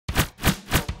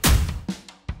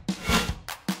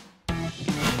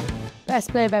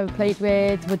Best player I've ever played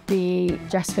with would be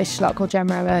Jess Fishlock or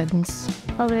Gemma Evans.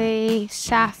 Probably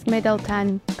Shaf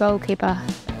Middleton, goalkeeper.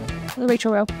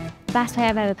 Rachel Rowe. Best player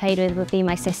I've ever played with would be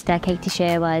my sister, Katie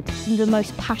Sherwood. The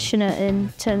most passionate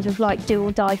in terms of like do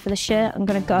or die for the shirt, I'm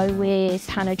going to go with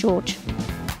Hannah George.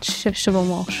 Siobhan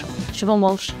Walsh. Siobhan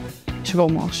Walsh.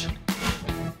 Siobhan Walsh.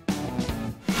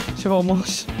 Siobhan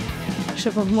Walsh.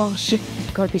 Siobhan Walsh.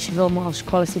 Got to be Siobhan Walsh,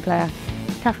 quality player.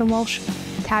 Catherine Walsh.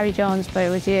 Carrie Jones, but it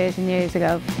was years and years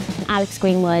ago. Alex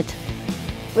Greenwood.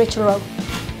 Rachel Rowe.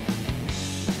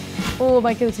 Oh,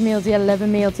 my go-to meal deal, I love a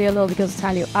meal deal, all because I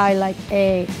tell you, I like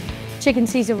a chicken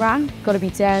Caesar wrap, got to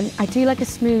be done. I do like a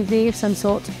smoothie of some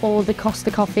sort, or the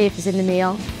Costa coffee if it's in the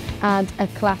meal, and a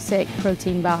classic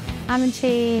protein bar. Ham and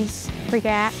cheese,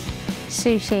 baguette,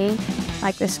 sushi,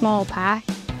 like the small pack,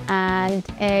 and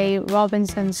a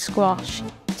Robinson squash.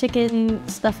 Chicken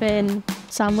stuffing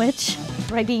sandwich,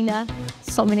 Ribena,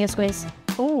 salmon squiz.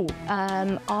 Oh,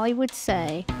 I would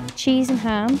say cheese and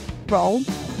ham roll.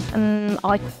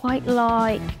 I quite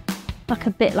like a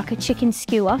bit like a chicken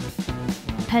skewer.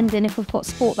 Depending if we've got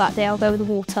sport that day, I'll go with the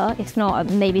water. If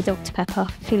not, maybe Dr. Pepper,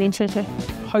 feeling chilly.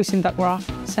 Hoisin duck wrap,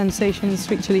 Sensations,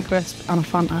 sweet chilli crisp, and a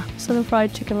Fanta. Southern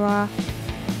fried chicken wrap,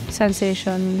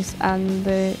 Sensations, and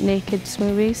the naked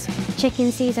smoothies.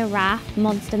 Chicken Caesar wrap,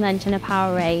 Monster Munch and a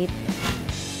Powerade.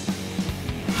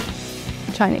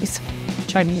 Chinese.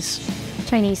 Chinese.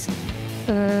 Chinese.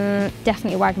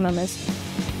 Definitely Wagamama's.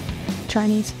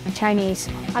 Chinese. Chinese.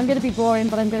 I'm going to be boring,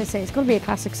 but I'm going to say it's going to be a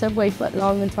classic Subway foot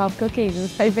long and 12 cookies.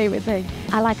 It's my favourite thing.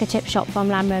 I like a chip shop from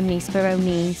Lamb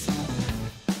Speroni's.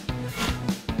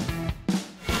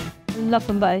 Love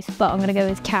them both, but I'm going to go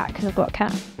with cat because I've got a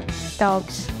cat.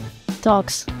 Dogs.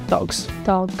 Dogs. Dogs.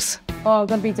 Dogs. Oh,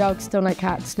 going to be dogs. Don't like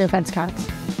cats. No offence, cats.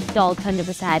 Dog,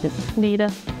 100%. Neither.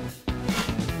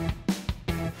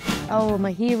 Oh,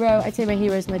 my hero. I'd say my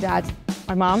hero is my dad.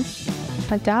 My mum.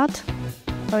 My dad.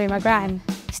 Probably my gran.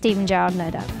 Stephen Gerrard,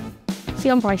 no doubt.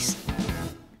 Fionn Price.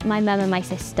 My mum and my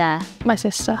sister. My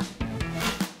sister.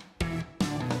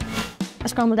 A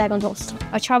scrambled egg on toast.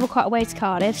 I travel quite a way to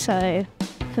Cardiff, so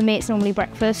for me it's normally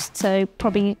breakfast, so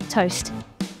probably toast.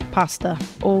 Pasta.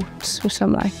 Oats with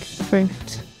some like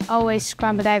fruit. Always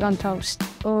scrambled egg on toast.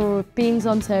 Oh, beans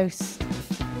on toast.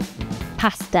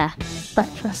 Pasta.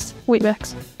 Breakfast.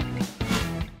 Wheatbix.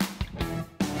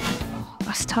 Oh,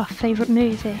 that's tough. Favourite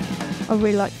movie? I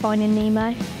really like Finding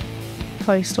Nemo.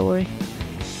 Toy Story.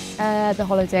 The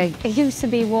Holiday. It used to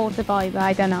be Waterboy, but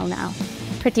I don't know now.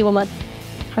 Pretty Woman.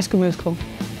 High School Musical.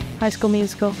 High School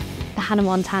Musical. The Hannah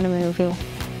Montana movie.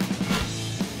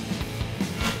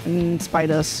 And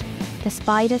spiders. The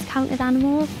spiders count as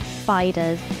animals?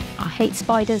 Spiders. I hate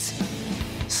spiders.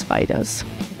 Spiders.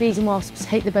 Bees and wasps.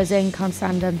 Hate the buzzing. Can't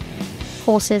stand them.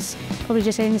 Horses. Probably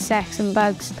just insects and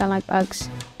bugs. Don't like bugs.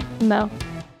 No.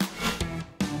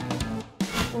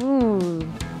 Ooh,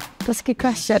 that's a good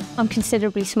question. I'm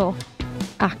considerably small.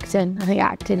 Acting. I think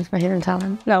acting is my hidden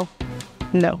talent. No.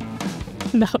 No.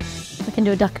 No. I can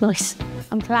do a duck noise.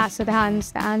 I'm class with the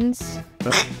handstands.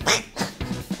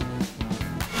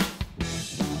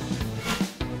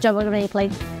 Job I'm going to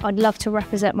play. I'd love to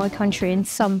represent my country in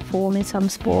some form, in some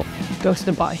sport. Go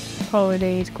to Dubai.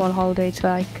 Probably to go on holiday to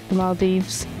like the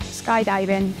Maldives.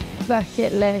 Skydiving.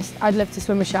 Bucket list. I'd love to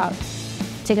swim with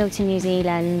sharks. To go to New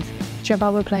Zealand.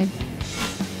 Jabba plane.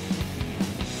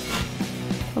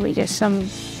 Probably just some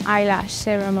eyelash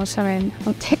serum or something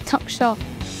on TikTok shop.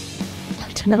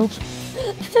 I don't know.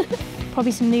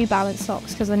 Probably some New Balance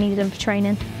socks because I needed them for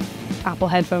training. Apple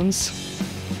headphones.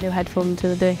 New headphones of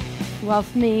the day. Well,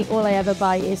 for me, all I ever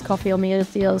buy is coffee or meal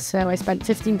deals, so I spent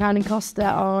 £15 in Costa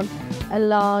on a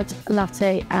large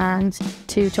latte and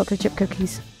 2 chocolate chip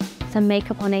cookies. Some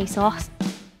makeup on ASOS.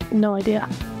 No idea.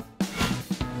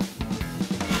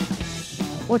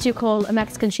 What do you call a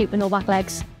Mexican sheep with no back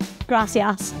legs?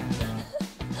 Gracias.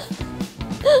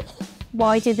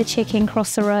 Why did the chicken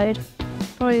cross the road?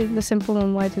 Probably the simple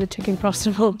one, why did the chicken cross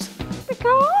the road?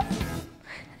 Because.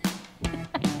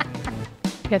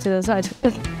 Get to the other side.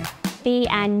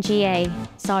 BNGA.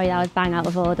 Sorry, that was bang out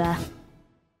of order.